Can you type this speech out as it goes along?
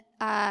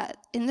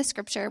in the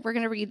scripture, we're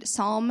going to read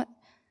Psalm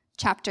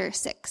chapter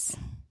 6.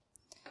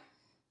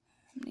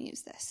 I'm going to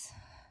use this.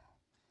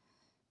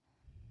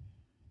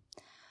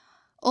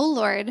 O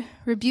Lord,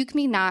 rebuke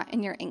me not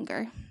in your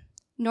anger,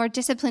 nor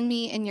discipline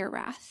me in your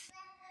wrath.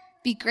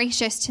 Be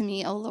gracious to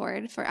me, O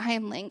Lord, for I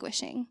am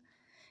languishing.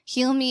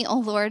 Heal me, O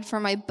Lord, for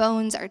my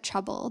bones are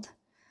troubled.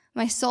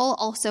 My soul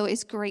also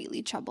is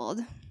greatly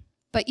troubled.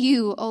 But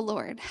you, O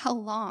Lord, how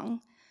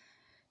long?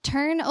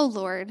 Turn, O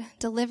Lord,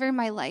 deliver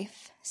my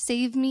life.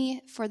 Save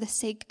me for the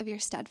sake of your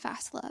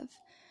steadfast love.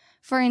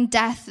 For in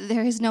death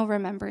there is no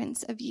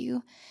remembrance of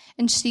you.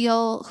 In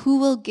Sheol, who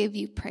will give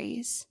you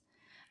praise?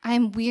 I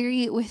am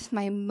weary with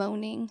my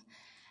moaning.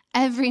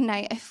 Every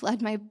night I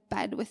flood my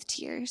bed with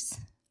tears.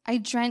 I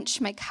drench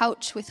my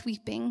couch with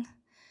weeping.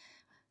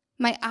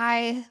 My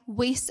eye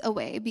wastes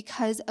away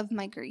because of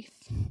my grief.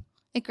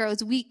 It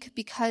grows weak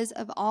because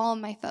of all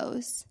my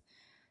foes.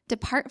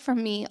 Depart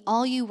from me,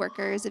 all you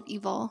workers of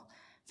evil,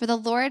 for the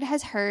Lord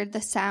has heard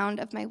the sound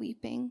of my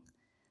weeping.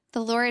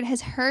 The Lord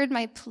has heard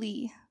my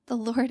plea. The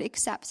Lord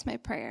accepts my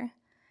prayer.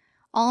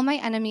 All my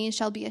enemies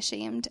shall be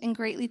ashamed and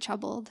greatly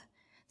troubled.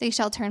 They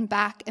shall turn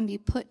back and be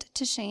put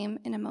to shame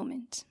in a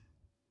moment.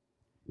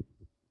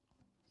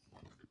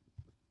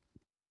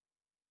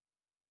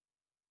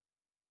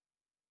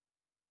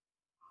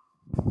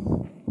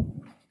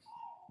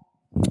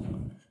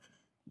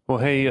 Well,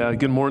 hey,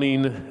 good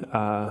morning.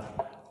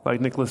 Like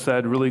Nicholas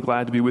said, really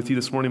glad to be with you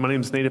this morning. My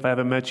name is Nate, if I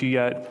haven't met you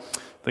yet.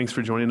 Thanks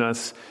for joining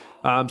us.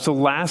 So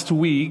last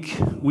week,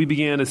 we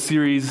began a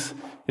series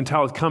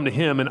entitled Come to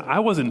Him, and I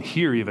wasn't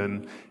here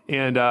even.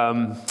 And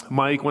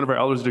Mike, one of our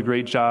elders, did a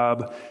great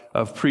job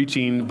of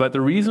preaching. But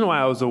the reason why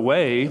I was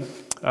away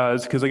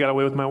is because I got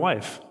away with my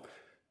wife.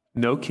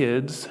 No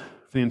kids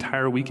for the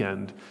entire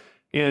weekend.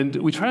 And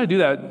we try to do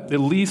that at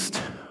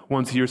least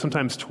once a year,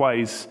 sometimes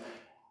twice.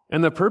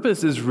 And the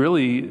purpose is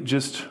really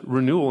just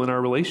renewal in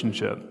our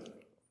relationship.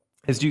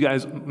 As you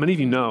guys, many of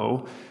you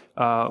know,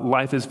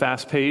 life is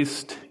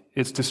fast-paced,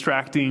 it's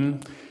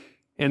distracting,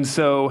 and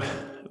so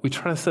we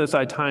try to set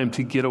aside time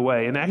to get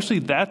away. And actually,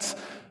 that's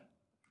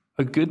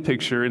a good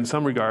picture in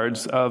some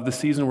regards of the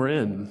season we're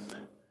in,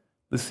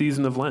 the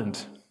season of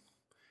Lent.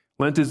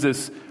 Lent is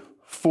this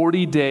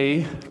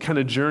 40-day kind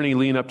of journey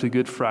leading up to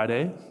Good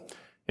Friday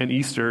and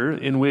Easter,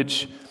 in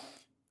which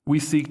we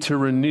seek to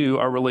renew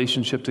our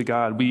relationship to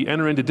God. We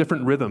enter into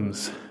different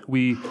rhythms.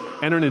 We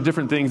enter into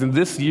different things. And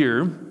this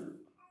year,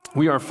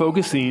 we are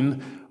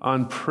focusing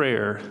on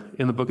prayer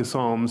in the book of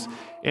Psalms.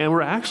 And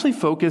we're actually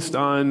focused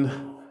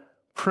on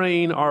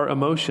praying our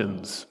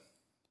emotions.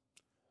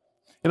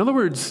 In other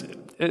words,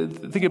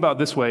 think about it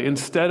this way.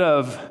 Instead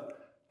of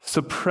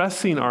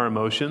suppressing our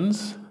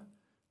emotions,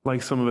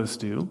 like some of us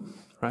do,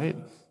 right?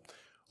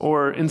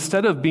 Or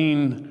instead of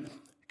being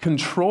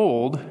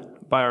controlled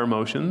by our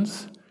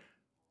emotions,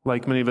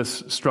 like many of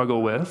us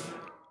struggle with,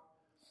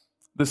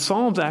 the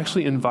Psalms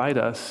actually invite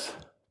us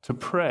to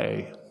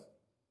pray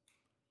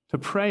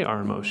our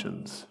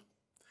emotions.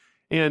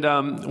 And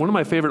one of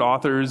my favorite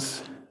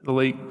authors, the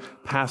late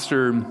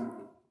pastor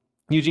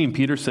Eugene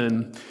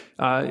Peterson,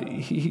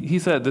 he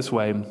said it this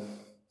way: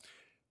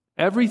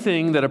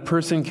 everything that a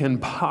person can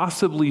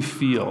possibly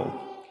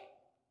feel,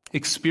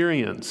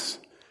 experience,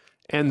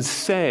 and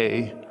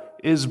say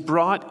is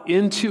brought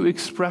into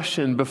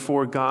expression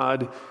before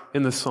God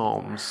in the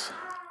Psalms.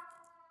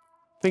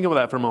 Think about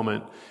that for a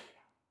moment.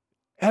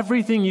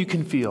 Everything you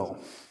can feel,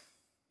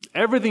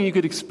 everything you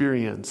could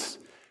experience,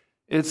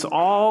 it's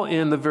all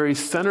in the very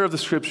center of the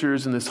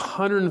scriptures in this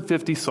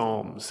 150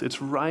 Psalms.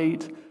 It's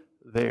right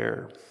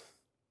there.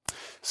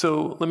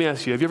 So let me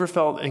ask you, have you ever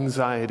felt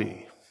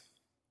anxiety?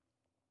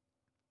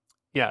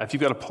 Yeah, if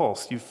you've got a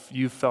pulse,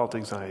 you've felt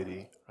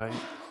anxiety, right?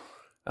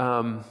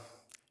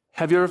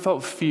 Have you ever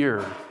felt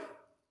fear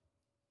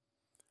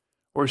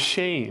or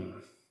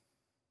shame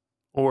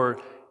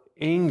or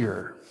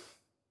anger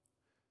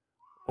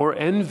or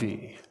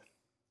envy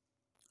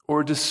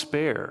or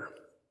despair?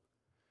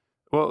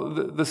 Well,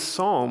 the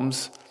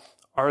Psalms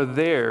are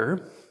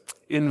there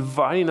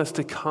inviting us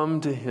to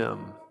come to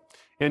Him.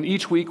 And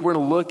each week we're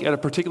going to look at a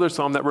particular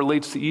psalm that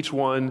relates to each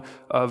one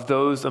of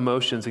those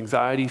emotions: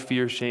 anxiety,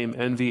 fear, shame,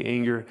 envy,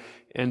 anger,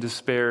 and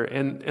despair.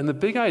 And the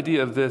big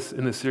idea of this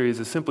in this series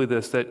is simply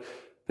this, that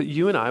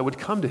you and I would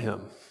come to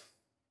Him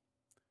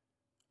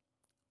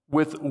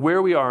with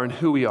where we are and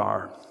who we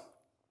are,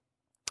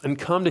 and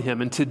come to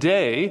Him. And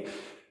today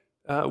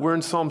we're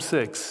in Psalm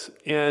 6,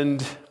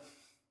 and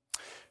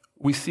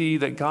we see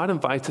that God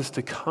invites us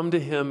to come to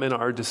Him in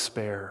our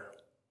despair.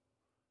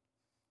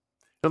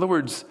 In other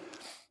words,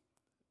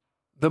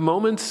 the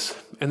moments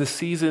and the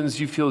seasons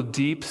you feel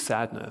deep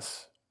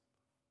sadness.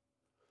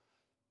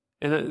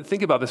 And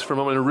think about this for a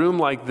moment. In a room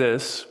like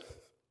this,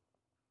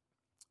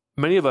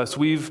 many of us,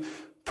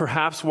 we've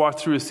perhaps walked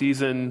through a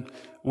season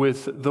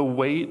with the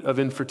weight of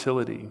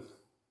infertility.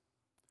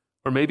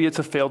 Or maybe it's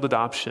a failed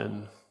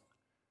adoption.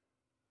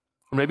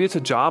 Or maybe it's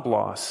a job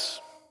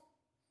loss.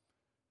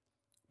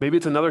 Maybe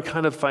it's another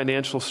kind of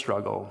financial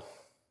struggle.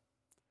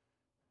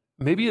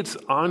 Maybe it's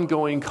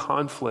ongoing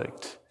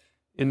conflict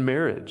in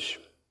marriage.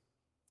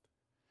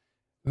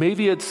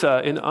 Maybe it's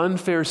an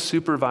unfair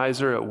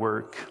supervisor at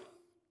work.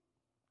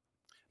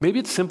 Maybe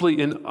it's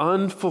simply an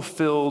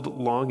unfulfilled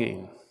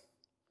longing.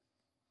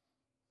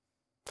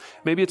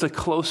 Maybe it's a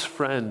close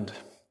friend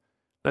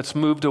that's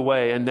moved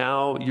away and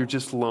now you're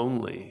just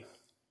lonely.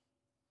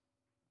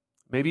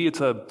 Maybe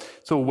it's a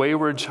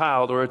wayward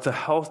child, or it's a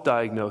health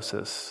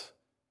diagnosis.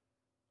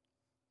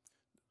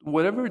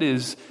 Whatever it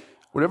is,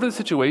 whatever the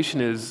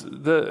situation is,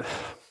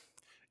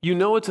 you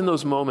know it's in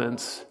those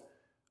moments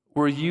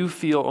where you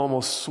feel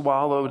almost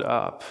swallowed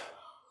up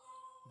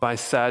by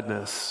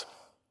sadness.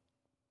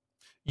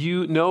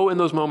 You know in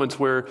those moments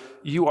where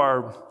you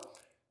are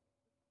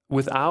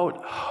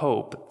without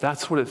hope.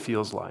 That's what it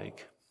feels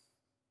like.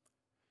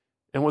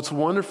 And what's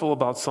wonderful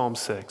about Psalm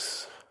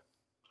 6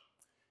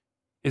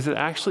 is it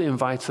actually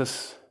invites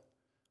us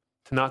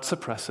to not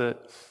suppress it,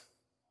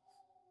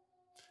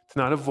 to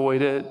not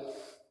avoid it,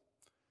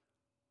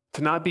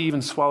 to not be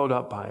even swallowed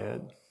up by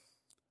it,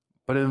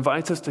 but it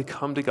invites us to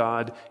come to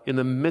God in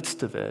the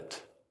midst of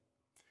it.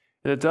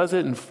 And it does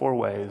it in 4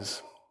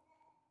 ways.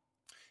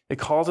 It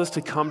calls us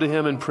to come to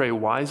him and pray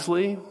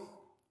wisely,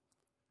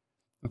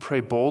 and pray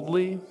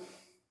boldly,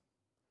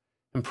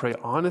 and pray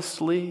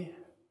honestly,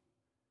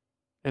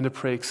 and to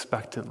pray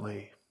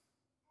expectantly.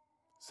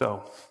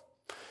 So,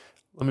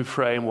 let me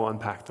pray and we'll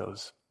unpack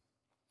those.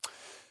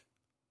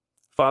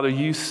 Father,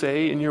 you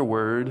say in your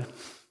word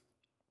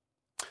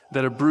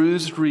that a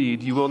bruised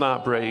reed you will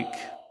not break,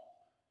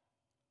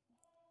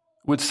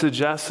 which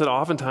suggests that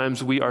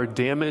oftentimes we are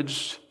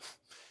damaged,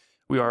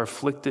 we are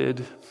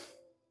afflicted,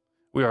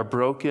 we are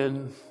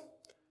broken,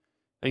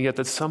 and yet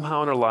that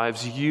somehow in our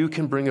lives you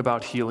can bring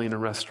about healing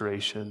and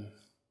restoration.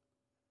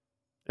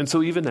 And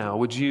so even now,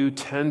 would you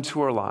tend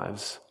to our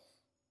lives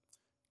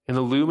and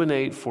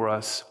illuminate for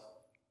us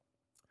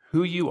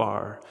who you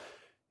are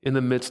in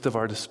the midst of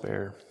our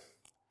despair.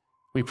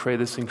 We pray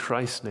this in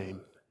Christ's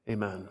name.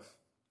 Amen.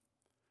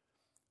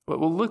 But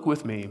well, look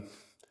with me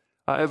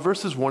at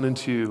verses 1 and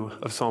 2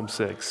 of Psalm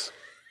 6.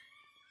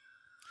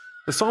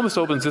 The psalmist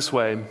opens this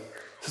way.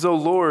 He says, "O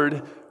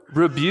Lord,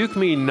 rebuke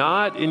me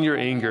not in your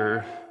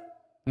anger,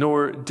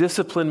 nor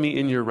discipline me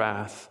in your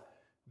wrath.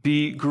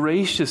 Be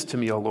gracious to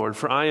me, O Lord,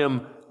 for I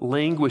am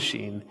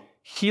languishing.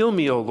 Heal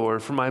me, O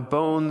Lord, for my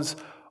bones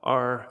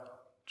are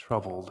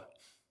troubled."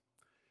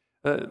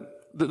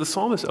 The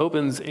psalmist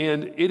opens,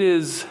 and it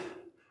is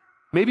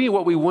maybe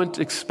what we wouldn't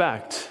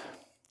expect.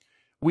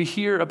 We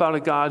hear about a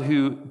God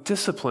who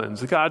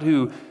disciplines, a God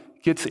who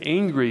gets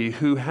angry,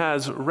 who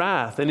has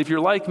wrath. And if you're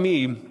like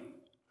me,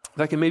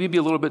 that can maybe be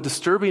a little bit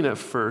disturbing at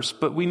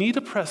first, but we need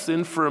to press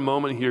in for a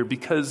moment here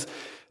because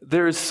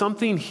there is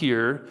something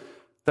here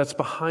that's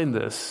behind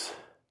this.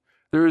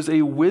 There is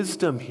a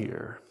wisdom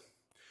here.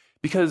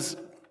 Because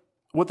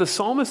what the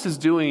psalmist is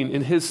doing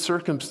in his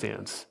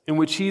circumstance, in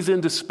which he's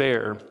in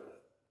despair,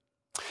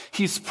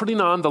 he's putting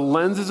on the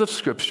lenses of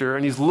Scripture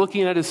and he's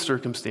looking at his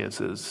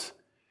circumstances.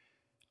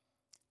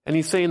 And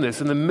he's saying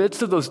this, in the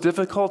midst of those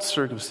difficult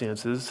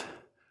circumstances,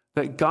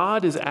 that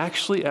God is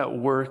actually at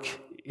work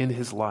in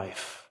his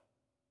life.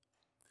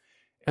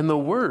 And the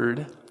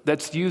word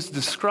that's used to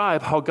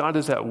describe how God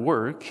is at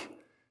work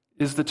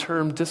is the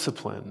term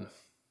discipline.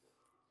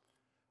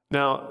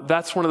 Now,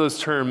 that's one of those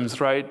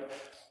terms, right,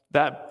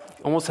 that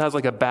almost has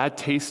like a bad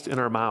taste in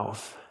our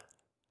mouth.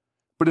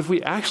 But if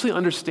we actually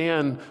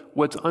understand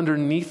what's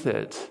underneath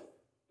it,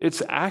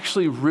 it's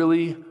actually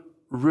really,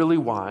 really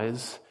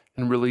wise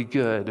and really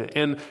good.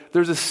 And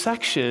there's a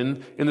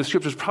section in the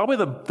Scriptures, probably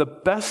the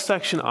best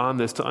section on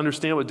this to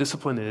understand what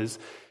discipline is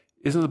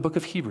in the book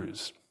of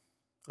Hebrews.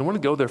 I want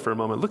to go there for a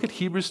moment. Look at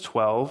Hebrews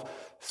 12,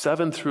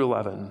 7 through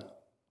 11.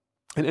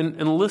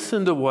 And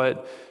listen to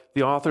what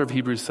the author of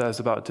Hebrews says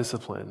about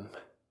discipline.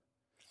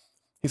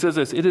 He says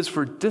this, "It is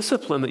for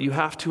discipline that you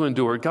have to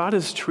endure. God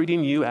is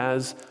treating you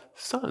as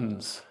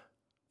sons.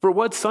 For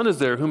what son is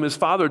there whom his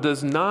father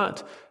does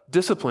not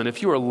discipline?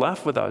 If you are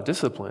left without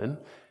discipline,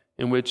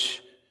 in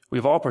which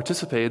we've all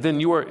participated, then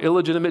you are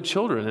illegitimate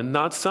children and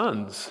not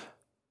sons.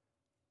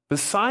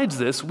 Besides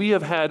this, we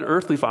have had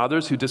earthly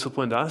fathers who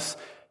disciplined us,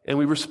 and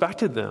we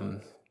respected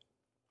them.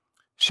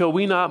 Shall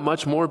we not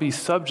much more be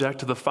subject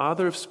to the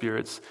Father of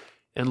spirits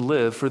and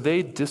live? For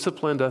they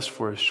disciplined us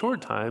for a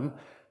short time,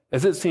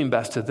 as it seemed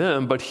best to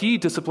them, but he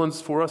disciplines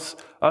for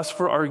us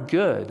for our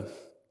good,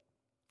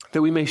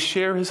 that we may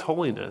share his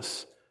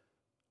holiness.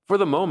 For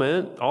the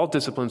moment, all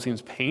discipline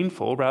seems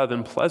painful rather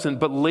than pleasant,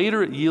 but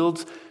later it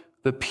yields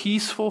the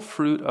peaceful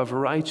fruit of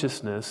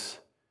righteousness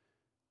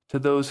to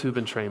those who've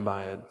been trained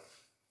by it."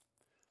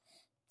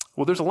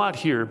 Well, there's a lot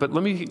here, but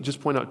let me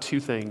just point out 2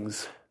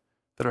 things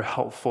that are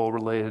helpful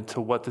related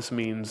to what this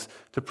means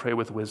to pray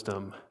with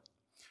wisdom.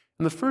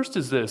 And the first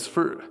is this,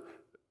 for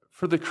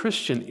the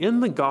Christian, in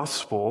the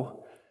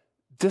gospel,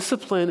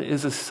 discipline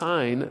is a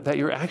sign that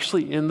you're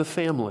actually in the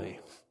family.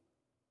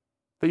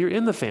 That you're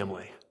in the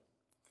family.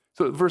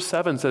 So verse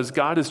 7 says,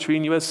 God is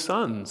treating you as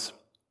sons.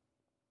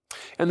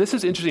 And this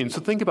is interesting.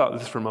 So think about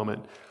this for a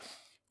moment.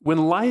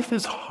 When life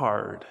is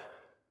hard,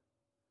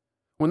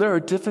 when there are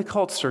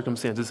difficult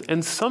circumstances,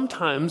 and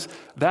sometimes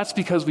that's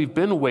because we've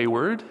been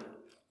wayward,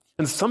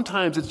 And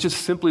sometimes it's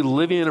just simply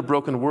living in a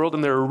broken world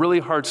and there are really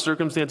hard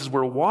circumstances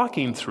we're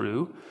walking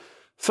through.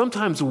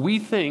 Sometimes we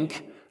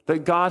think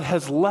that God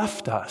has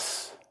left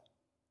us.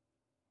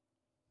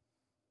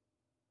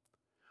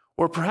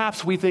 Or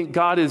perhaps we think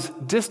God is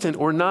distant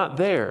or not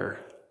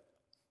there.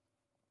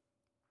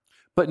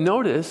 But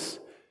notice,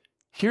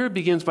 here it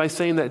begins by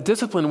saying that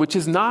discipline, which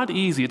is not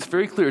easy, it's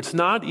very clear, it's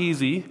not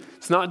easy,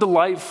 it's not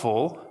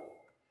delightful.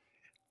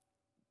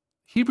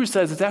 Hebrews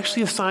says it's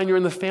actually a sign you're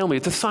in the family.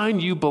 It's a sign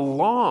you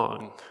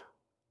belong.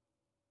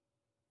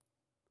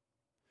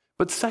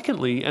 But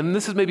secondly, and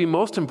this is maybe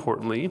most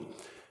importantly,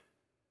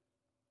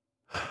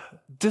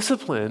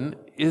 discipline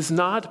is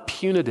not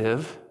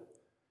punitive.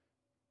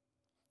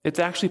 It's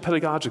actually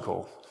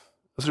pedagogical.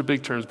 Those are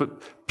big terms,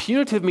 but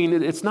punitive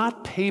means it's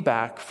not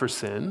payback for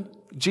sin.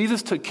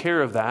 Jesus took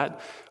care of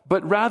that,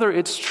 but rather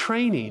it's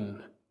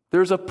training.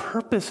 There's a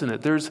purpose in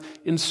it. There's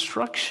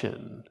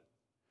instruction.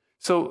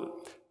 So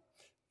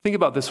think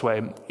about it this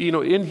way.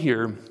 In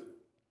here,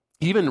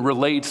 even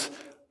relates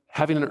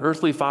having an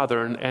earthly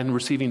father and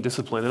receiving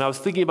discipline. And I was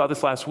thinking about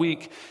this last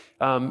week.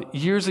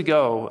 Years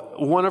ago,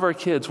 one of our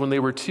kids, when they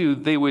were 2,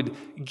 they would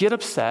get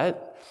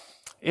upset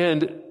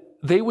and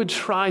they would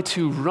try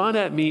to run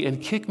at me and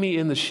kick me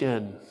in the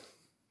shin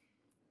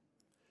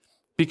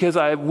because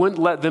I wouldn't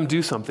let them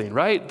do something,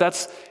 right?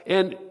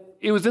 And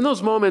it was in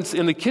those moments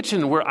in the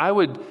kitchen where I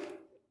would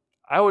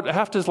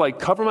have to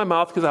cover my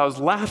mouth because I was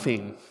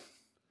laughing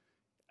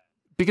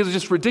because it's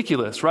just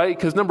ridiculous, right?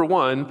 Because number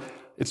one,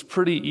 it's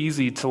pretty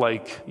easy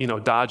to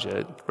dodge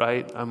it,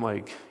 right?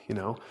 I'm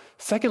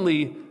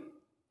Secondly,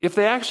 if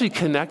they actually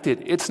connect it,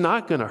 it's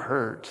not going to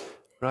hurt,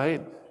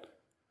 right?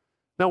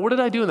 Now, what did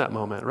I do in that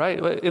moment, right?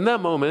 In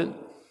that moment,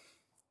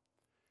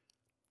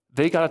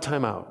 they got a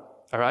timeout,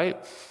 all right?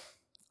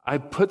 I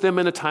put them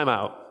in a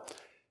timeout,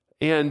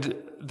 and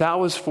that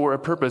was for a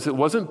purpose. It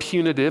wasn't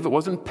punitive. It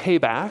wasn't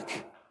payback.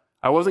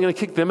 I wasn't going to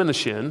kick them in the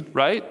shin,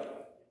 right?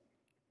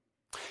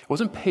 It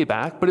wasn't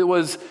payback, but it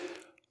was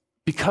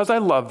because I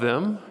love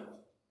them,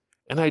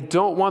 and I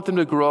don't want them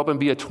to grow up and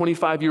be a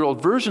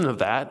 25-year-old version of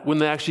that when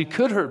they actually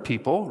could hurt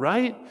people,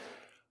 right?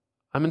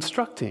 I'm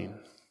instructing.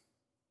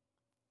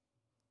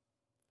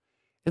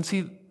 And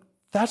see,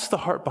 that's the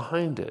heart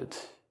behind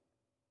it.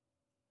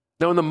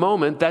 Now, in the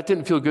moment, that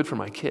didn't feel good for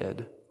my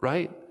kid,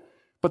 right?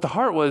 But the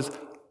heart was,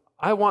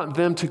 I want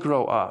them to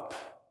grow up.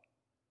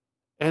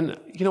 And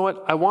you know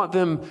what? I want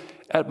them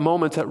at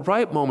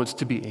right moments,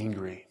 to be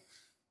angry.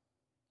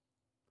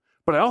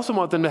 But I also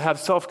want them to have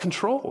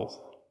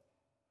self-control.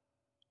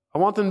 I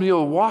want them to be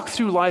able to walk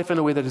through life in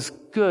a way that is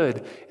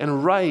good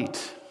and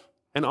right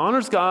and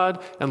honors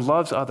God and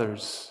loves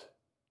others.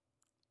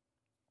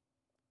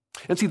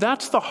 And see,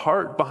 that's the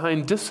heart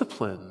behind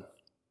discipline.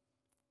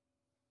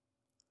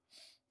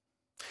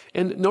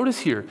 And notice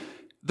here,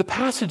 the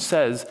passage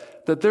says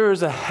that there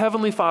is a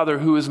heavenly Father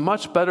who is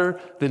much better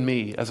than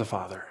me as a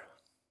father,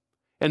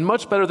 and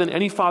much better than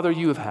any father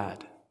you have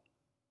had,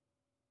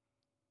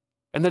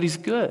 and that he's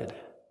good.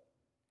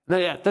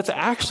 That's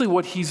actually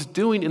what he's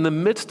doing in the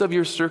midst of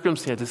your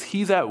circumstances.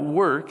 He's at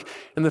work,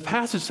 and the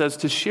passage says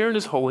to share in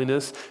his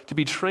holiness, to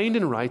be trained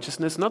in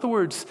righteousness. In other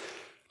words,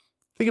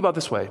 think about it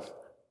this way.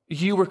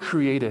 You were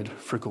created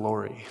for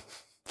glory.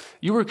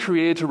 You were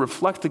created to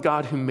reflect the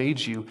God who made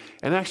you.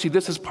 And actually,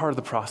 this is part of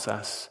the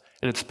process.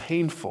 And it's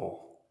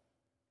painful.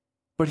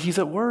 But he's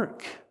at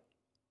work.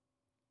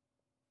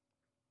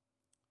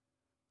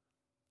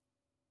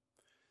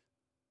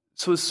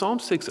 So as Psalm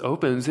 6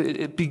 opens,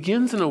 it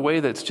begins in a way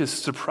that's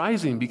just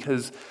surprising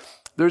because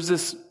there's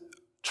this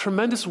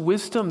tremendous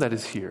wisdom that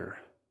is here.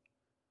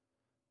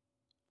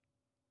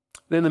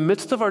 In the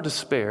midst of our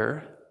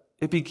despair,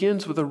 it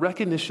begins with a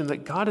recognition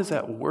that God is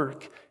at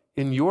work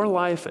in your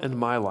life and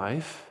my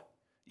life,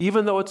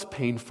 even though it's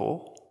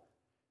painful,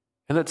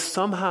 and that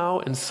somehow,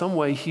 in some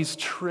way, he's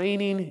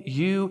training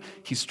you,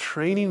 he's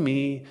training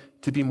me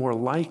to be more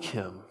like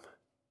him.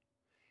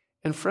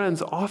 And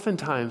friends,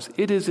 oftentimes,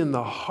 it is in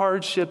the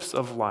hardships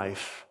of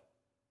life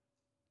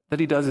that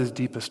he does his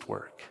deepest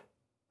work.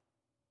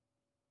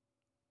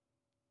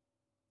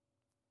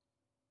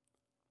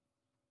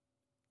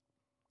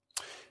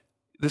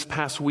 This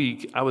past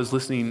week, I was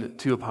listening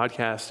to a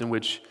podcast in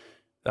which,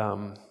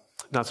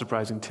 not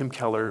surprising, Tim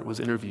Keller was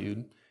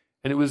interviewed.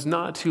 And it was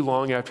not too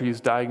long after he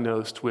was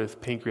diagnosed with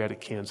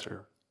pancreatic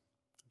cancer.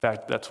 In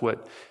fact, that's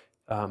what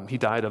he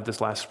died of this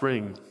last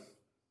spring.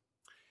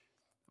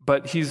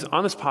 But he's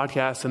on this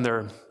podcast, and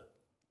they're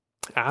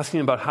asking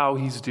about how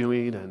he's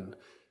doing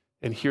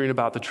and hearing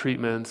about the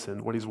treatments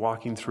and what he's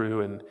walking through.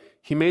 And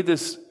he made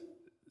this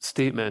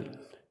statement.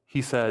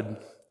 He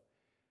said,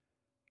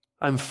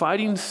 "I'm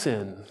fighting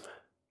sin,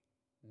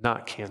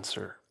 not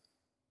cancer."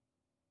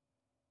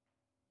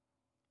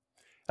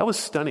 That was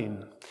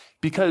stunning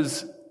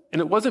and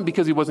it wasn't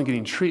because he wasn't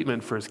getting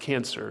treatment for his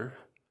cancer,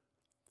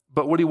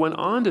 but what he went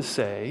on to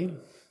say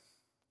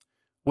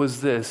was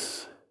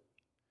this.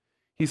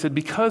 He said,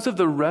 "Because of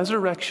the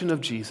resurrection of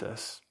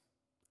Jesus,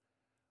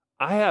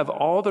 I have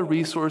all the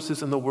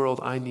resources in the world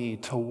I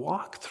need to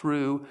walk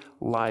through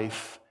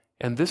life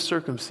and this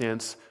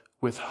circumstance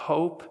with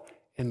hope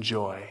and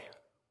joy.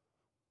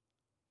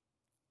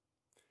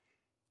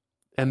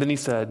 And then he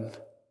said,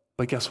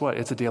 but guess what?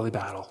 It's a daily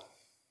battle.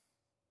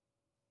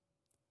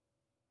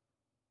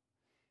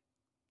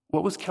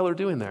 What was Keller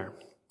doing there?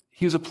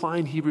 He was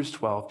applying Hebrews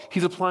 12.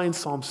 He's applying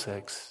Psalm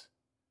 6.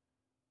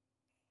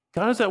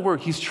 God is at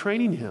work. He's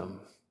training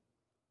him.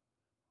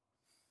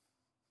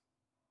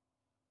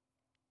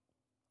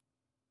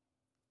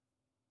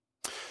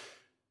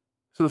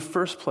 So the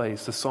first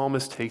place the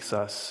psalmist takes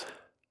us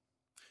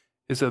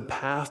is a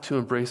path to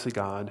embrace a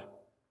God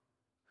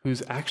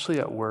who's actually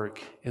at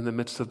work in the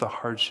midst of the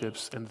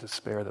hardships and the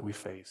despair that we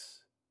face.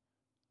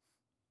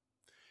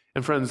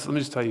 And friends, let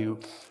me just tell you,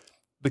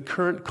 the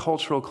current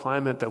cultural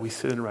climate that we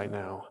sit in right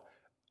now,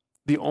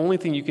 the only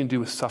thing you can do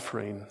with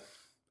suffering,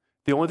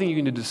 the only thing you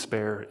can do to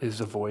despair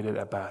is avoid it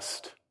at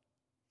best.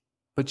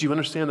 But do you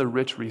understand the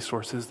rich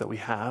resources that we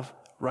have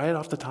right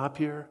off the top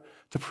here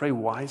to pray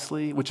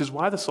wisely? Which is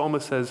why the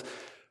psalmist says,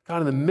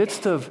 God, in the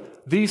midst of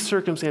these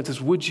circumstances,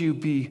 would you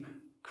be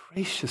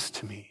gracious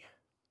to me?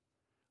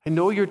 I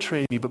know you're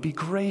training me, but be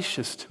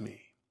gracious to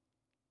me.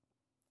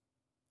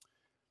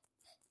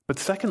 But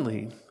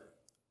secondly,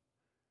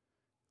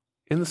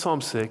 in the Psalm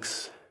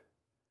 6,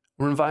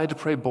 we're invited to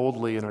pray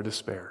boldly in our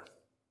despair.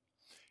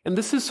 And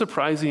this is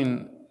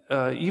surprising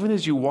even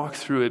as you walk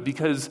through it,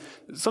 because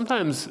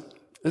sometimes,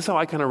 this is how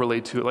I kind of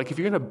relate to it. Like if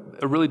you're in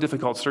a really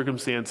difficult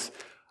circumstance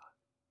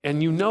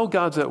and you know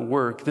God's at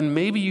work, then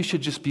maybe you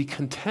should just be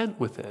content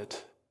with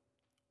it,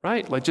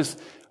 right? Like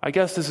I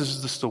guess this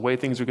is just the way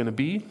things are going to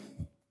be.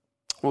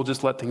 We'll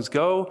just let things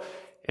go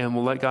and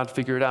we'll let God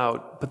figure it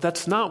out. But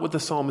that's not what the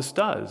psalmist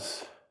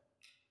does.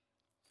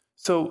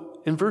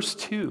 So in verse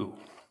 2,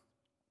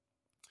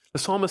 the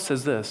psalmist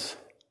says this,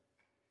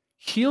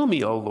 "Heal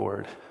me, O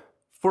Lord,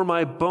 for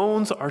my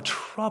bones are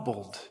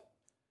troubled."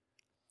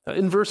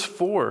 In verse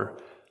 4,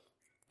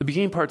 the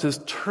beginning part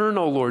says, "Turn,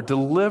 O Lord,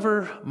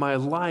 deliver my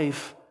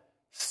life,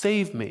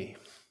 save me."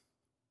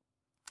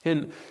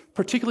 And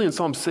particularly in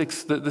Psalm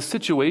 6, the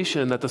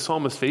situation that the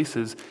psalmist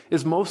faces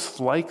is most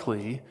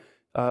likely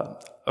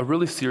a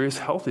really serious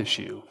health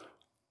issue.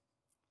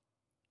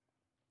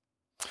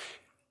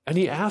 And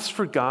he asks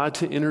for God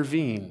to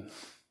intervene.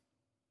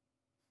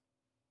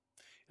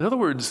 In other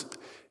words,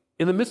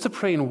 in the midst of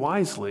praying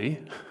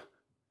wisely,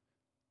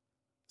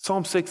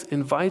 Psalm 6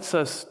 invites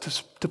us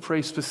to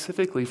pray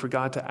specifically for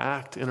God to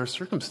act in our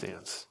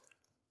circumstance.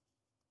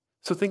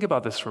 So think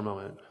about this for a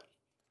moment.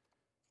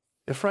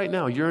 If right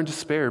now you're in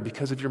despair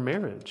because of your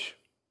marriage,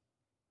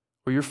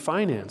 or your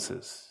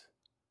finances,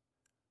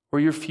 or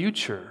your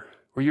future,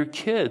 or your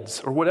kids,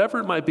 or whatever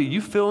it might be,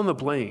 you fill in the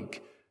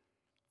blank.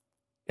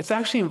 It's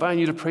actually inviting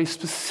you to pray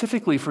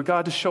specifically for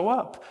God to show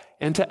up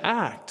and to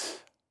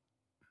act.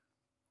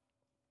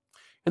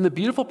 And the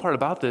beautiful part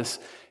about this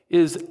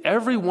is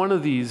every one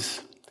of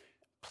these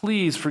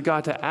pleas for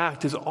God to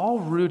act is all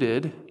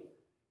rooted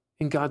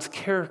in God's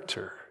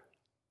character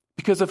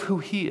because of who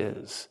he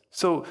is.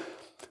 So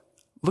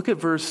look at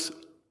verse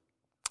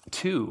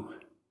 2.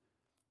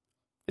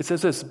 It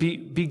says this,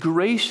 be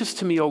gracious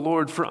to me, O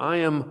Lord, for I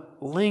am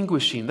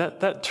languishing.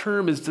 That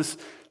term is this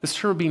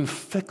term of being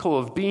fickle,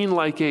 of being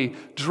like a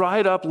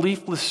dried up,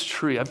 leafless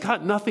tree. I've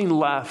got nothing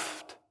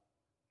left.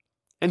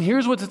 And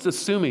here's what it's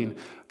assuming.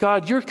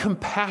 God, you're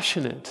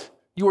compassionate.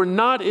 You are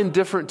not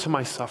indifferent to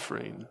my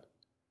suffering.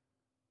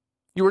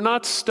 You are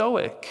not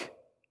stoic.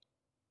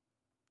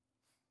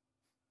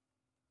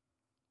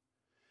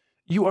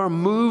 You are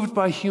moved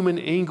by human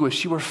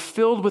anguish. You are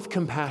filled with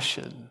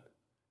compassion.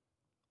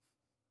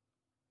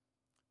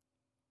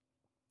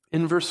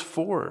 In verse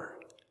 4,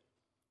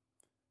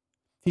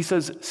 he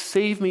says,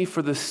 "Save me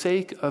for the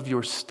sake of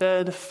your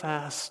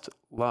steadfast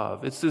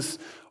love." It's this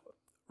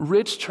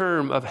rich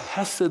term of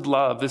hesed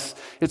love.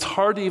 It's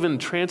hard to even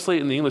translate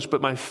in the English,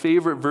 but my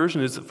favorite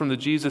version is from the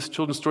Jesus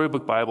Children's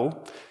Storybook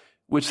Bible,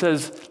 which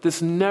says,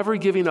 "This never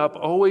giving up,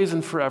 always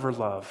and forever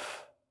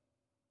love."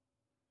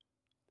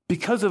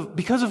 Because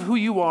of who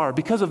you are,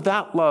 because of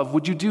that love,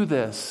 would you do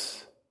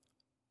this?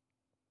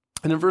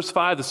 And in verse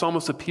 5, the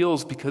psalmist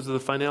appeals because of the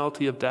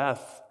finality of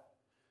death.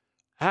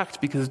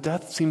 Act because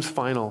death seems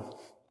final.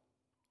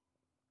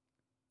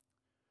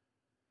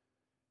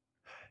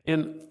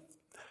 And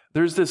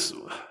there's this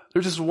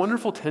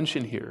wonderful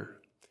tension here.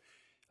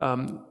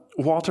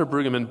 Walter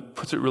Brueggemann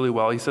puts it really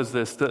well. He says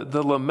this,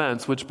 the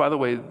laments, which, by the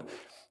way,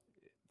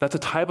 that's a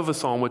type of a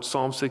psalm which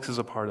Psalm 6 is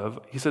a part of.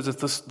 He says that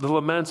the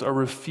laments are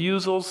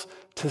refusals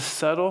to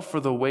settle for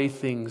the way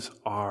things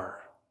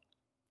are.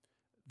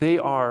 They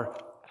are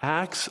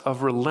acts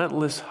of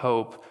relentless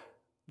hope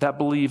that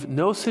believe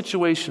no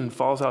situation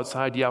falls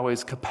outside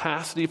Yahweh's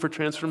capacity for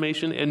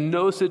transformation, and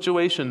no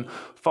situation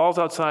falls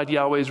outside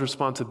Yahweh's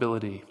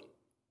responsibility.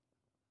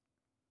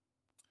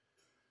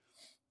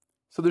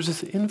 So there's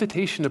this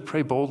invitation to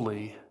pray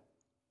boldly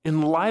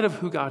in light of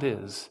who God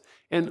is.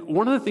 And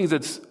one of the things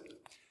that's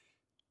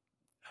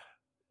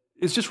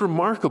just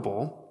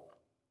remarkable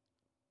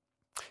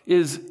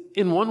is,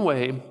 in one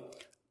way,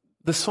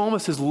 the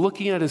psalmist is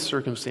looking at his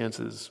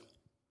circumstances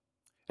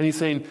and he's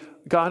saying,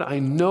 God, I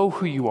know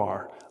who you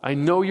are. I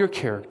know your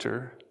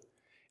character.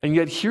 And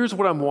yet here's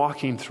what I'm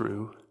walking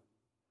through.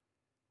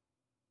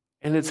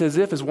 And it's as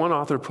if, as one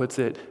author puts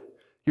it,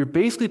 you're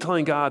basically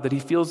telling God that he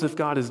feels as if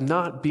God is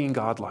not being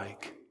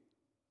godlike.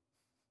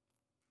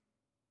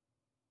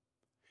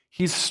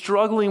 He's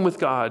struggling with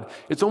God.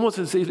 It's almost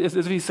as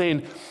if he's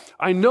saying,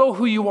 I know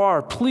who you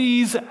are.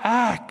 Please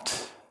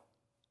act.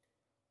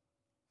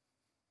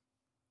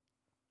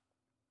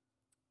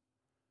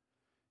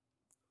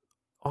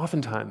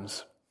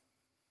 Oftentimes,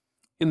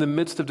 in the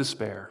midst of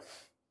despair,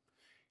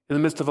 in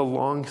the midst of a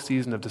long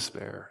season of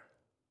despair,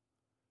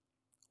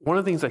 one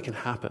of the things that can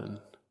happen,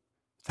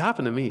 it's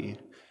happened to me,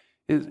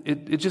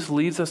 it just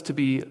leads us to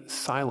be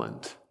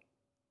silent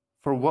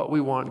for what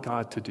we want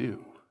God to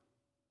do.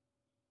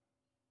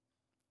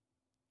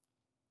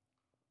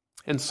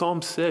 And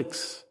Psalm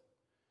 6,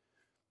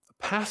 a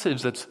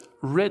passage that's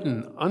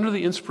written under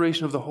the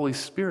inspiration of the Holy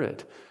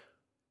Spirit,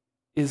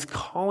 is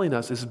calling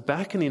us, is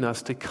beckoning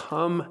us to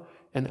come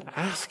and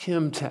ask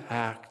him to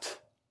act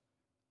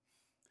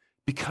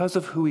because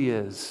of who he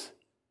is.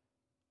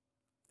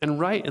 And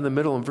right in the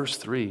middle in verse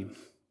 3,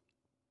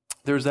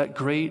 there's that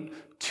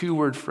great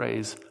two-word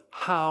phrase,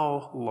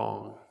 how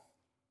long?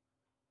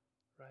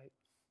 Right?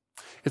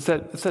 It's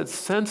that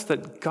sense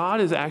that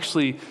God is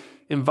actually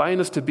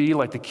inviting us to be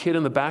like the kid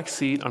in the back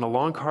seat on a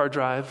long car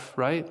drive,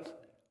 right?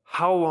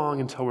 How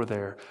long until we're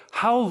there?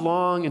 How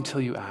long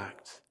until you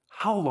act?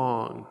 How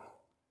long?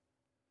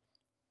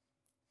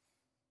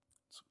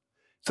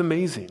 It's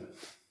amazing.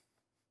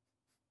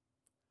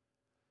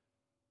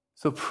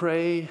 So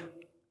pray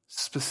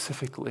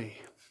specifically.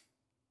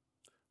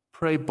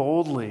 Pray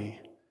boldly,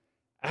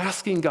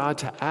 asking God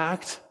to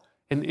act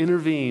and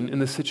intervene in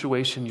the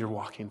situation you're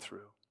walking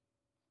through.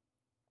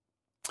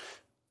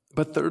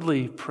 But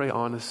thirdly, pray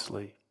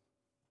honestly.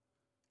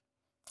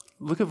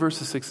 Look at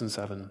verses 6 and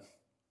 7. It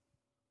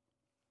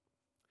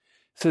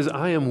says,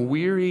 I am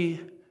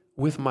weary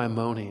with my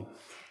moaning.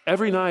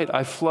 Every night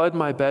I flood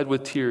my bed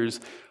with tears.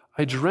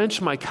 I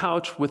drench my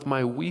couch with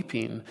my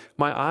weeping.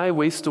 My eye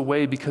wastes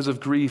away because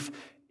of grief.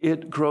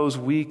 It grows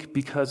weak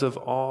because of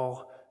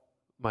all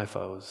my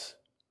foes.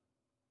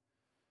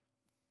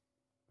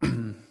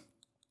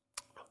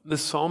 The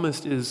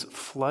psalmist is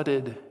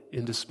flooded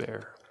in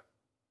despair.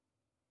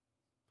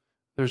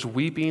 There's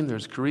weeping,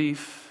 there's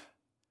grief.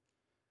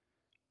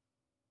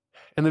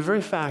 And the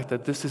very fact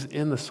that this is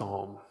in the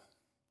psalm,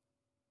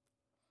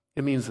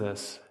 it means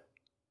this.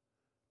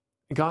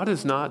 God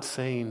is not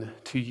saying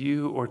to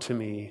you or to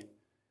me,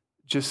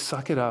 just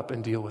suck it up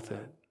and deal with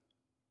it.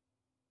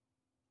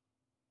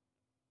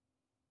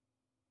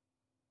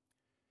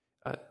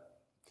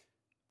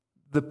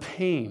 The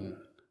pain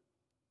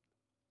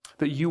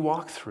that you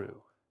walk through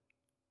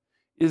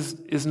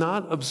is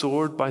not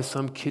absorbed by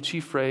some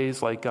kitschy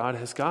phrase like God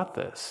has got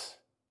this.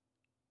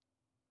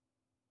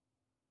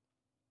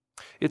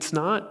 It's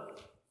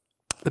not,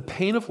 the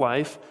pain of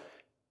life,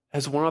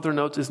 as one author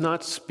notes, is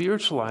not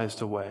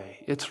spiritualized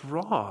away. It's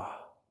raw.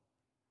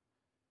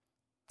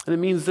 And it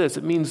means this,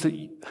 it means that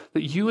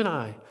you and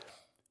I,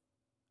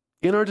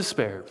 in our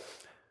despair,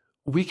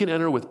 we can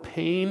enter with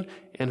pain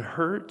and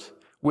hurt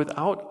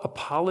without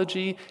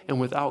apology and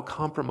without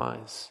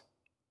compromise.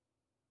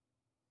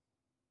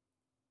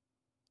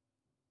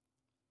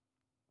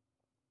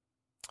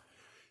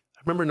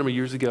 I remember a number of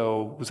years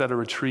ago, was at a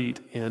retreat,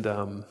 and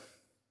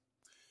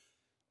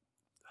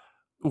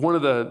one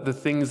of the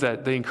things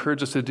that they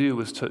encouraged us to do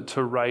was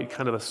to write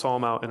kind of a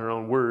psalm out in our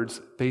own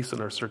words based on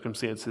our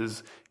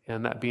circumstances,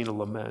 and that being a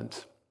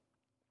lament.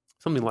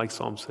 Something like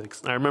Psalm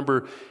 6. And I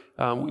remember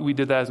we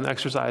did that as an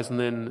exercise, and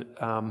then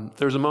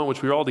there was a moment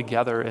which we were all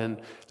together, and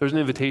there was an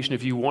invitation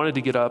if you wanted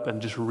to get up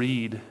and just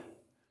read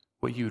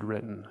what you'd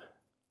written.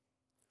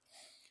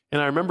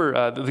 And I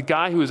remember the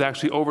guy who was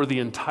actually over the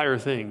entire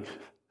thing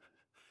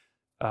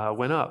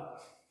went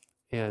up,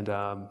 and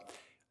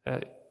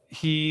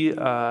he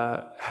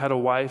had a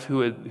wife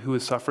who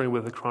was suffering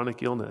with a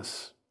chronic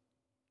illness,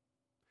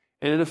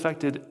 and it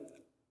affected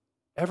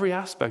every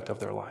aspect of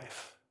their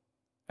life,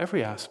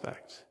 every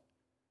aspect.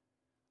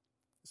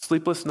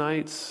 Sleepless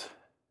nights,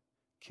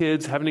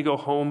 kids having to go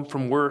home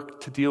from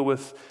work to deal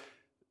with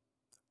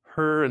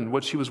her and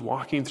what she was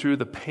walking through,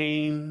 the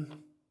pain.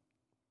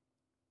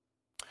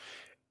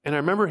 And I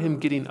remember him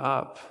getting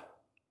up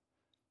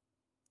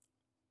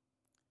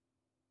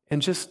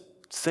and just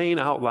saying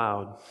out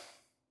loud,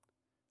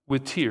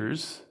 with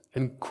tears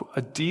and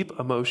a deep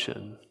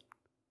emotion,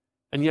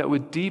 and yet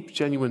with deep,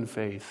 genuine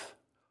faith,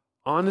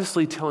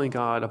 honestly telling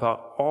God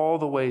about all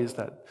the ways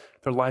that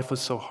their life was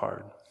so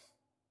hard.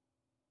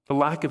 The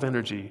lack of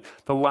energy,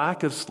 the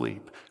lack of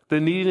sleep, the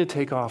needing to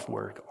take off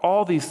work,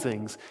 all these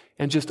things,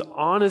 and just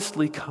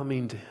honestly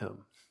coming to him.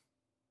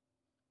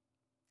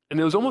 And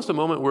it was almost a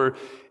moment where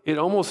it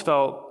almost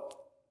felt,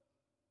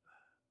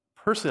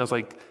 personally, I was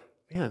like,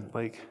 man,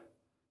 like,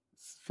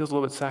 feels a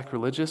little bit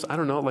sacrilegious. I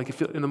don't know,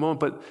 like in the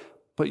moment,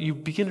 but you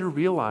begin to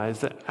realize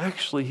that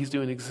actually he's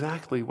doing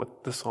exactly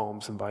what the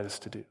Psalms invite us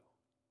to do.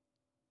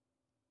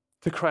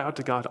 To cry out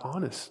to God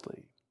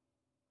honestly.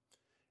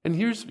 And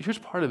here's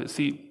part of it.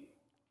 See,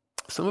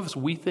 some of us,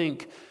 we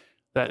think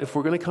that if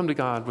we're going to come to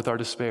God with our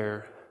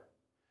despair,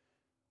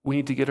 we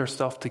need to get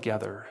ourselves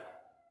together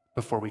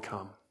before we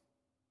come.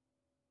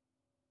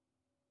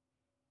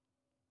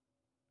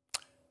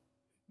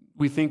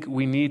 We think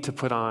we need to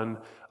put on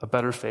a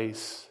better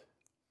face.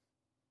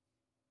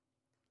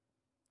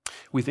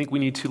 We think we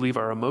need to leave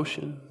our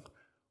emotion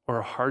or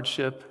a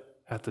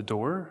hardship at the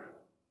door.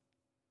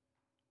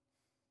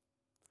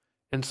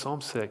 And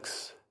Psalm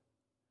 6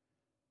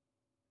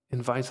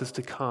 invites us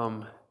to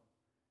come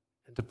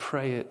and to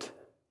pray it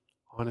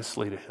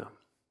honestly to him,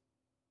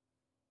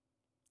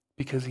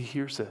 because he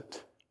hears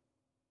it.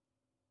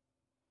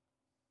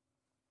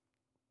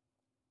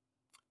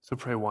 So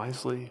pray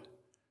wisely,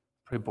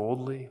 pray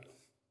boldly,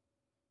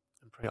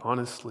 and pray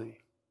honestly.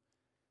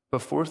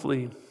 But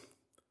fourthly,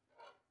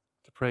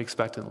 to pray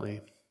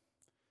expectantly.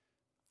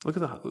 Look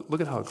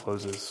at how it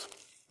closes.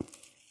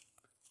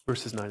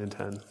 Verses 9 and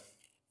 10.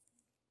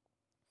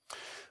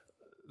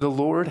 The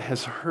Lord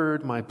has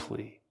heard my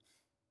plea.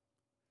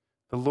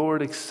 The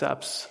Lord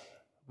accepts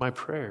my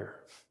prayer.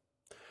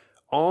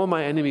 All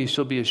my enemies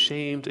shall be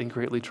ashamed and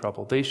greatly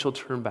troubled. They shall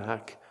turn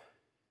back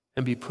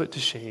and be put to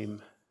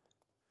shame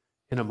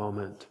in a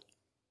moment.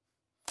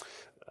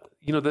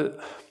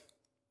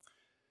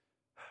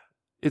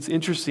 It's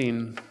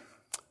interesting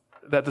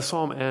that the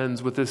psalm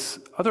ends with this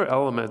other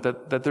element,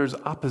 that there's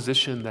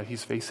opposition that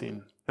he's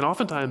facing. And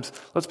oftentimes,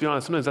 let's be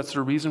honest, sometimes that's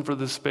the reason for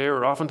despair,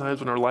 or oftentimes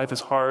when our life is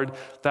hard,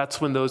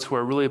 that's when those who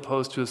are really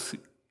opposed to us,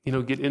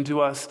 get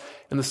into us.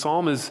 And the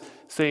psalm is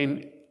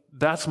saying,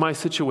 that's my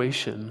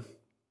situation.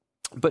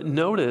 But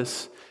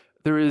notice,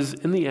 there is,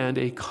 in the end,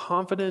 a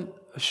confident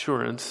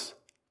assurance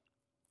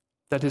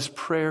that his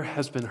prayer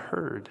has been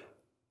heard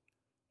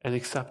and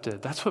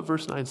accepted. That's what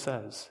verse 9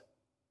 says.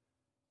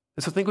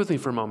 And so think with me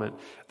for a moment.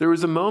 There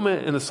was a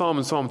moment in the psalm,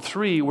 in Psalm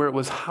 3, where it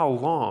was how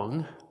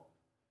long?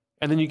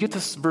 And then you get to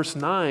verse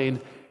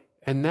 9,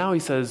 and now he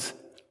says,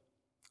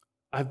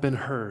 I've been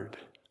heard.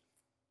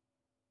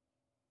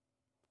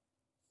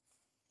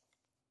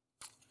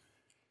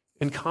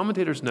 And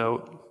commentators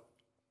note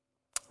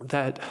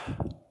that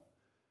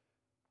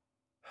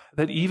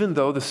even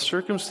though the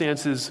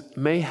circumstances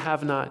may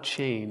have not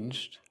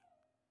changed,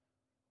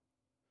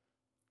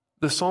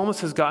 the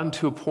psalmist has gotten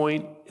to a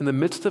point in the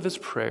midst of his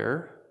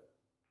prayer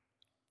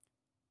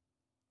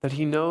that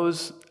he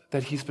knows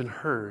that he's been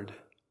heard,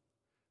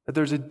 that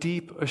there's a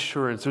deep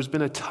assurance. There's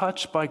been a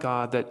touch by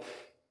God that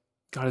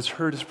God has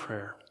heard his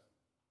prayer.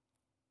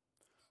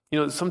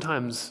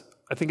 Sometimes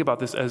I think about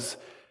this as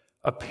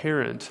a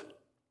parent.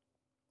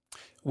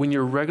 When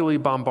you're regularly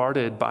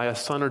bombarded by a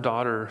son or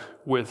daughter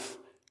with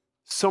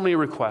so many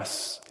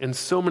requests and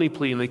so many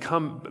pleas, and they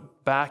come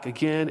back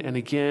again and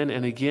again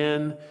and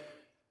again,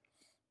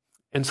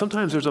 and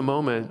sometimes there's a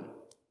moment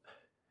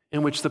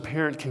in which the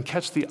parent can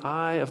catch the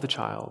eye of the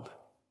child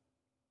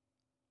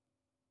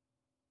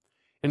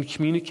and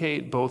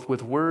communicate both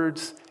with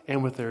words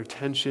and with their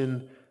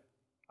attention,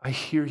 I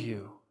hear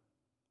you,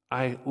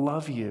 I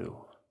love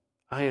you,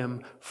 I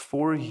am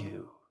for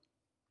you.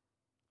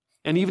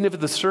 And even if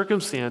the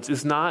circumstance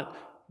is not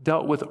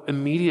dealt with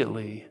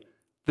immediately,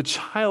 the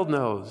child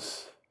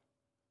knows.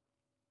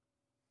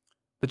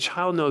 The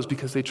child knows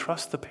because they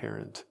trust the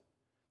parent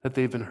that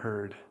they've been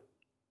heard.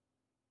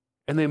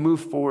 And they move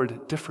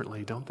forward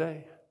differently, don't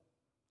they?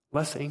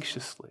 Less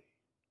anxiously,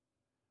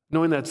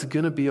 knowing that it's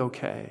going to be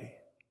okay.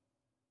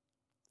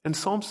 And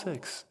Psalm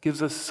 6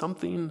 gives us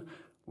something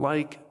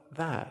like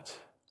that.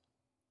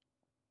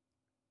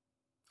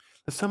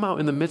 That somehow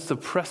in the midst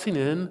of pressing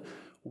in,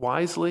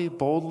 wisely,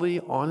 boldly,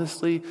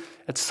 honestly,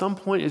 at some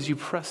point as you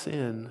press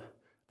in,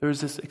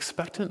 there's this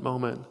expectant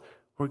moment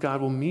where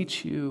God will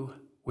meet you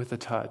with a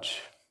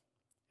touch,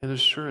 an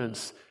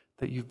assurance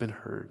that you've been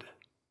heard.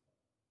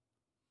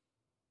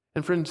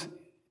 And friends,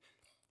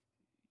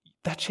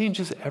 that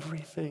changes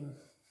everything.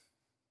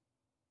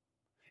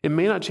 It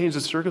may not change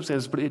the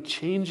circumstances, but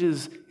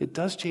it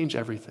does change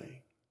everything.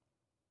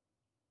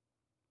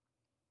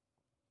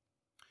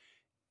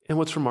 And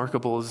what's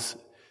remarkable is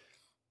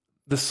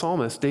the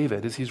psalmist,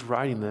 David, as he's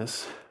writing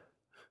this,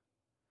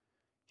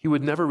 he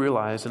would never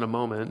realize in a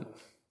moment,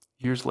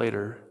 years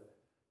later,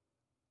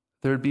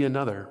 there would be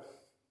another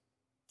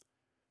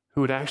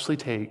who would actually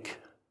take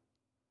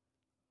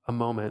a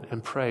moment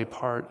and pray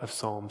part of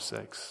Psalm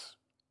 6.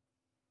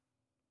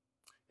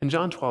 In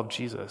John 12,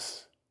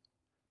 Jesus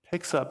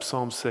picks up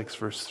Psalm 6,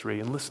 verse 3,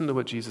 and listen to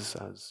what Jesus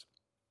says.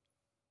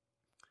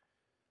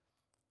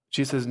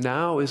 Jesus says,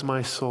 now is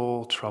my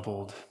soul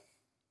troubled.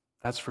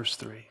 That's verse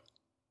 3.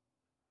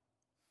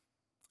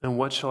 And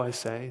what shall I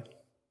say?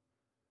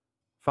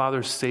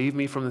 Father, save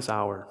me from this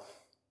hour.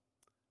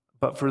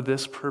 But for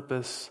this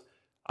purpose,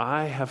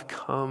 I have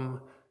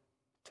come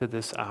to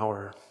this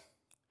hour.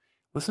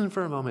 Listen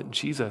for a moment.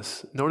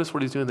 Jesus, notice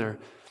what he's doing there.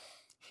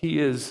 He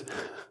is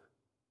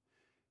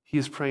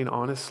praying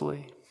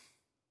honestly.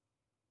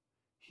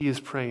 He is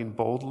praying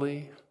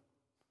boldly.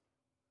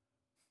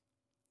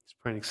 He's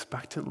praying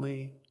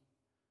expectantly.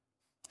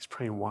 He's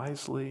praying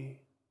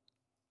wisely.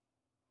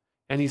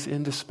 And he's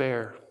in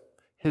despair.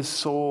 His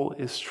soul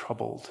is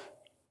troubled.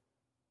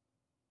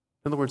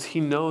 In other words, he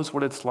knows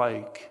what it's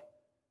like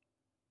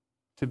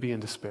to be in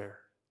despair.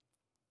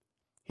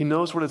 He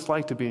knows what it's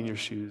like to be in your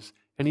shoes,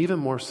 and even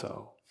more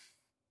so.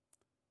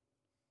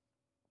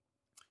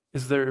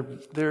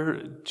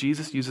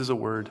 Jesus uses a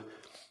word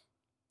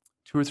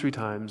 2 or 3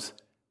 times,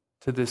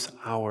 to this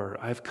hour.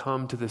 I've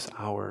come to this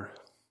hour.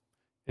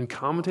 And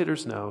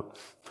commentators note,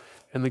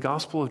 in the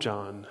Gospel of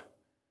John,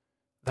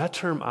 that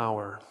term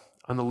hour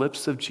on the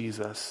lips of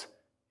Jesus,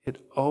 it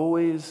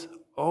always,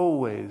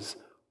 always,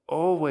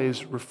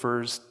 always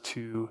refers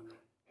to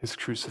his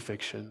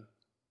crucifixion.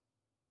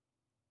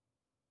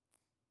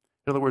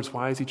 In other words,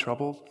 why is he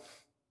troubled?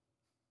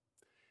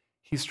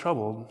 He's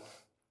troubled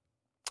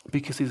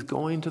because he's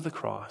going to the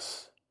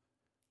cross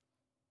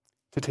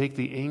to take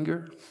the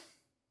anger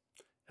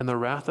and the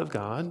wrath of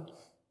God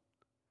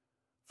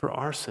for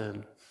our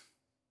sin,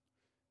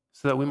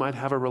 so that we might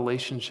have a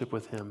relationship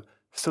with him,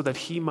 so that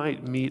he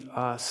might meet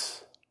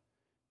us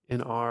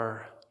in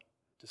our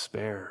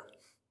despair.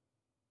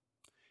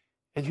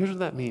 And here's what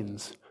that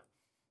means. It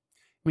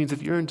means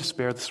if you're in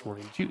despair this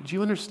morning, do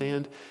you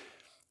understand?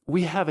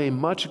 We have a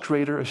much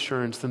greater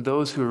assurance than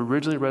those who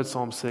originally read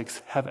Psalm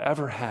 6 have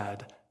ever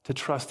had to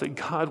trust that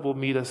God will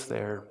meet us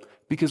there,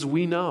 because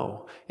we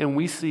know and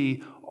we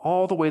see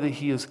all the way that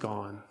he has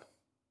gone,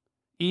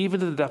 even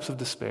to the depths of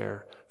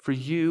despair, for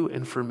you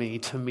and for me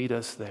to meet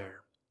us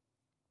there.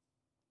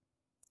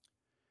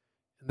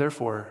 And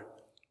therefore,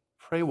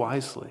 pray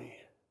wisely.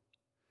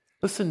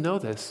 Listen, know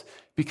this.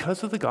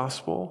 Because of the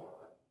gospel,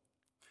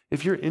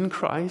 if you're in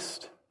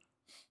Christ,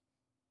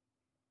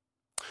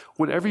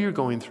 whatever you're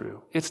going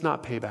through, it's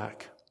not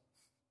payback.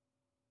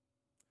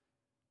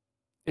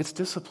 It's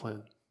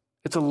discipline.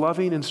 It's a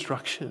loving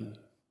instruction.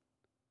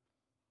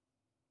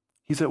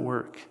 He's at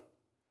work.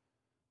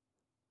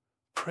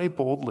 Pray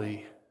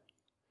boldly.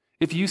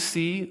 If you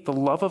see the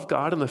love of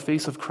God in the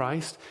face of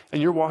Christ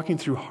and you're walking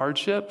through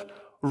hardship,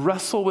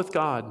 wrestle with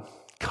God.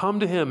 Come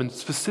to him and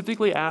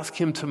specifically ask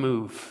him to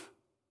move.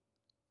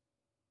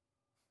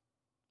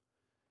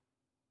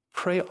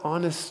 Pray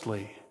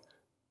honestly.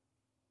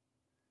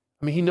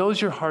 I mean, he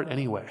knows your heart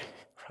anyway,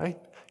 right?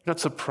 You're not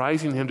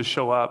surprising him to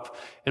show up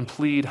and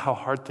plead how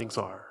hard things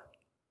are.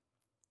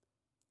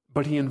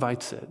 But he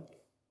invites it.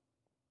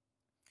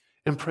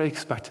 And pray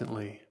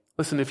expectantly.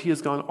 Listen, if he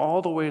has gone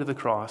all the way to the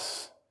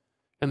cross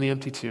and the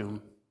empty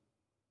tomb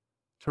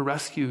to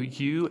rescue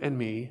you and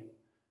me,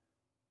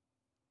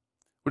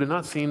 would it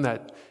not seem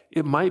that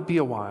it might be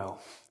a while?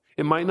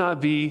 It might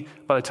not be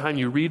by the time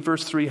you read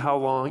verse 3 how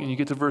long, and you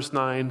get to verse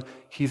 9,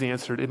 he's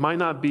answered. It might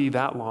not be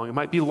that long. It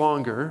might be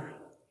longer.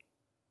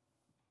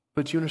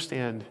 But you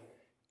understand,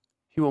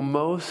 he will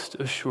most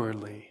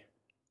assuredly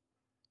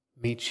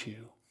meet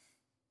you.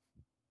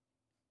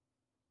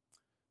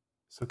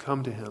 So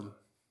come to him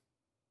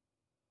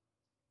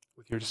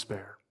with your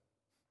despair.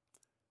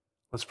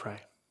 Let's pray.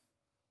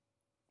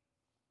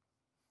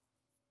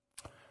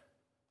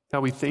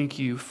 God, we thank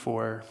you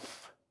for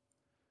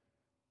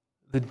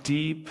the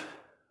deep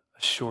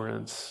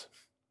assurance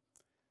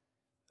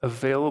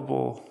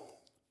available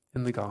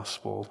in the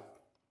gospel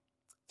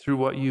through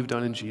what you've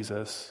done in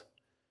Jesus,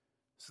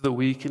 so that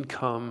we can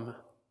come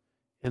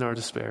in our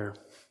despair.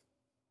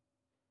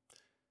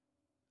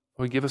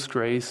 Lord, give us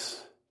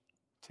grace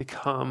to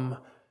come,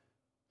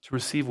 to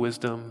receive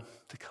wisdom,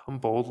 to come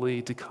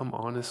boldly, to come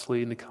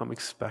honestly, and to come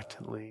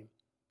expectantly.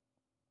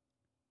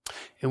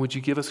 And would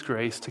you give us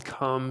grace to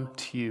come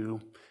to you,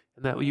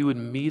 and that you would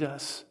meet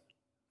us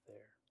there.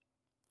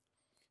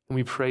 And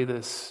we pray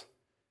this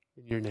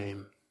in your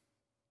name.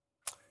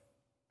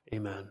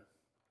 Amen.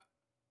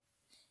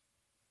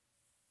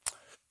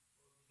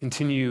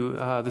 Continue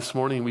this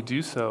morning, we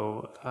do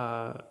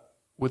so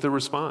with a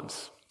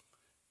response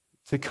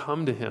to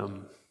come to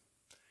him.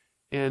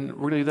 And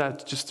we're going to do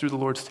that just through the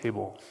Lord's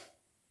table.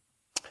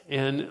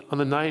 And on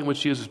the night in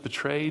which Jesus was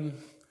betrayed,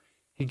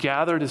 he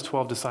gathered his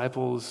 12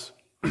 disciples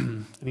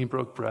and he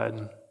broke bread.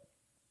 And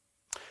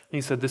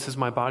he said, "This is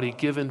my body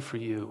given for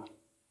you.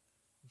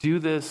 Do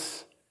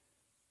this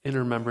in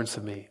remembrance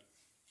of me."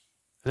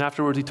 And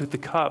afterwards he took the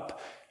cup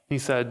and he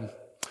said,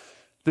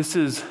 "This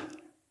is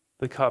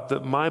the cup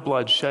that my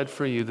blood shed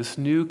for you, this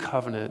new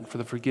covenant for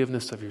the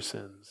forgiveness of your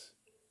sins.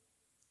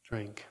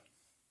 Drink."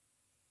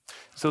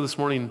 So this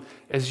morning,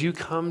 as you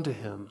come to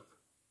him,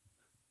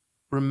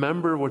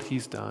 remember what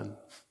he's done.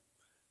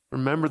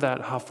 Remember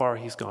that, how far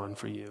he's gone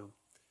for you.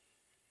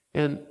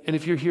 And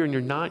if you're here and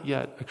you're not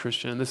yet a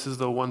Christian, this is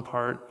the one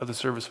part of the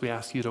service we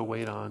ask you to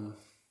wait on.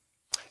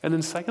 And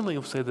then secondly,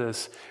 I'll say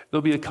this.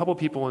 There'll be a couple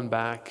people in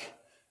back.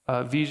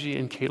 Vijay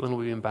and Caitlin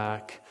will be in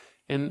back.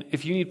 And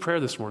if you need prayer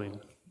this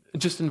morning,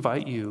 just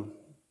invite you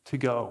to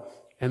go.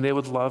 And they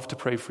would love to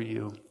pray for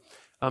you.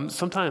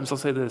 Sometimes, I'll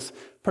say this,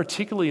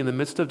 particularly in the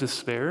midst of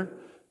despair,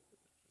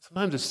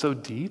 sometimes it's so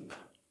deep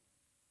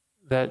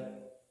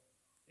that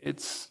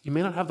you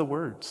may not have the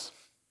words.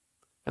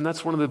 And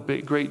that's one of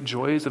the great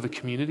joys of a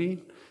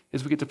community,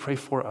 is we get to pray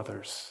for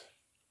others.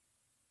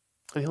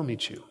 And he'll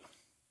meet you.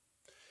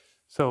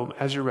 So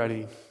as you're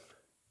ready,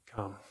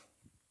 come.